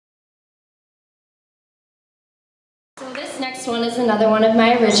next one is another one of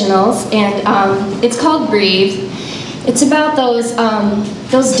my originals, and it's called Breathe. It's about those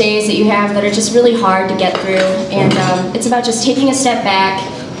days that you have that are just really hard to get through, and it's about just taking a step back,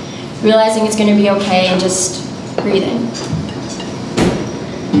 realizing it's going to be okay, and just breathing.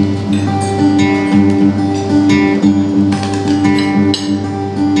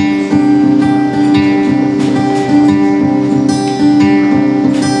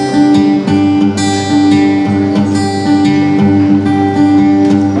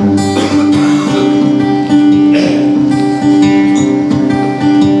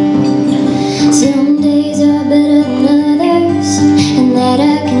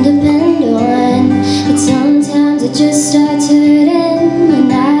 Just starts hurting,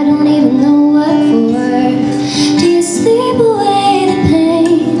 and I don't even know what for. Do you sleep away the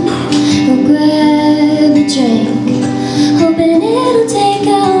pain, or grab a drink, hoping it'll take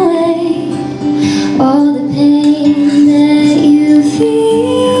away all the pain that you feel?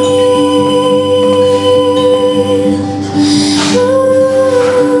 Ooh.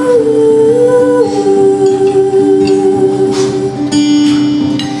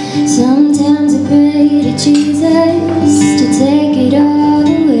 Sometimes I pray to Jesus to take it all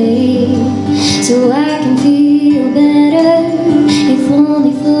away, so I can feel better, if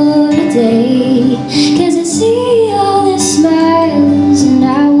only for a day. 'Cause I see all the smiles and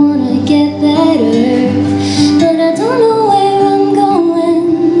I wanna get better, but I don't know where I'm going,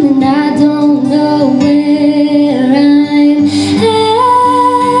 and I don't know where I'm at.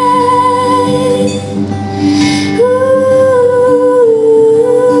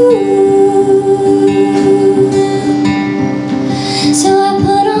 So I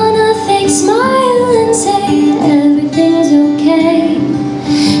put on a fake smile and say everything's okay.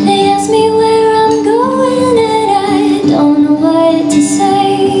 They ask me where I'm going and I don't know what to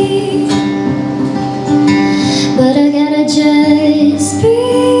say, but I gotta just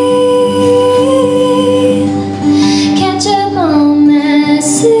breathe, catch up on my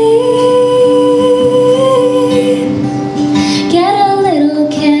sleep, get a little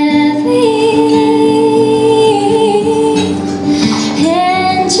caffeine,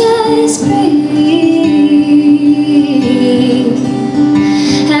 just breathe.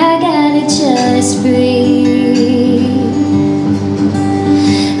 I gotta just breathe.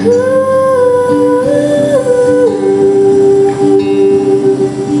 Ooh.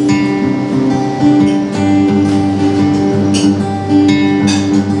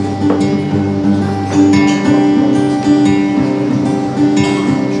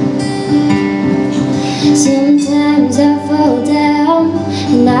 Sometimes I fall down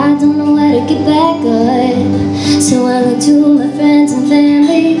and I don't know how to get back up, so I look to my friends and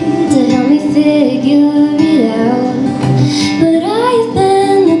family to help me figure it out. But I've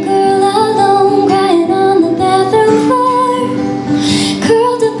been the girl alone, crying on the bathroom floor,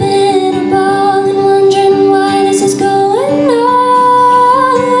 curled up in a ball and wondering why this is going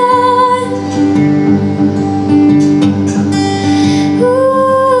on. Ooh.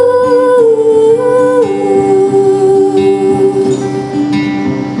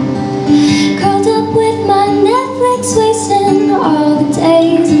 Curled up with my Netflix, wasting all the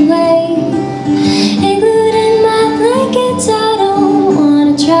days away, glued in my blankets. I don't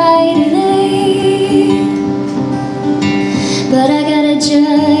wanna try today, but I gotta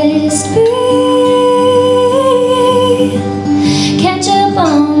just breathe, catch up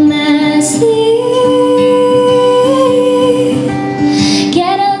on my sleep,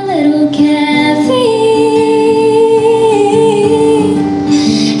 get a little caffeine,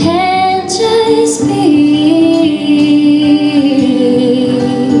 and just breathe.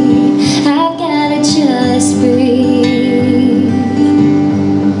 I've gotta just breathe.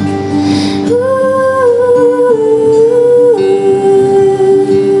 Ooh.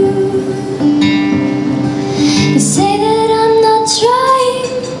 They say that I'm not trying,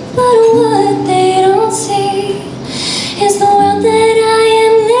 but what they don't see is the world that I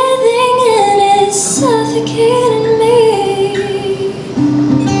am living in is suffocating me.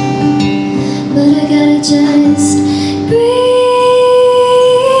 But I gotta just breathe,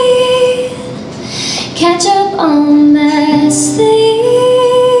 catch up on my sleep,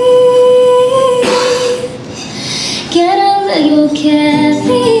 get a little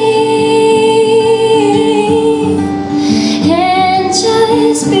caffeine, and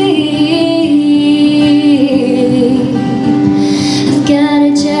just breathe. I've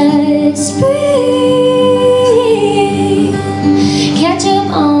gotta just breathe, catch up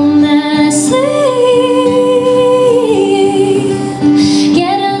on my sleep,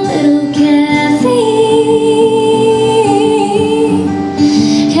 get a little caffeine,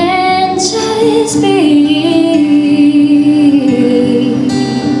 'cause breathe.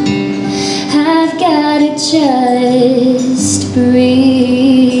 just breathe.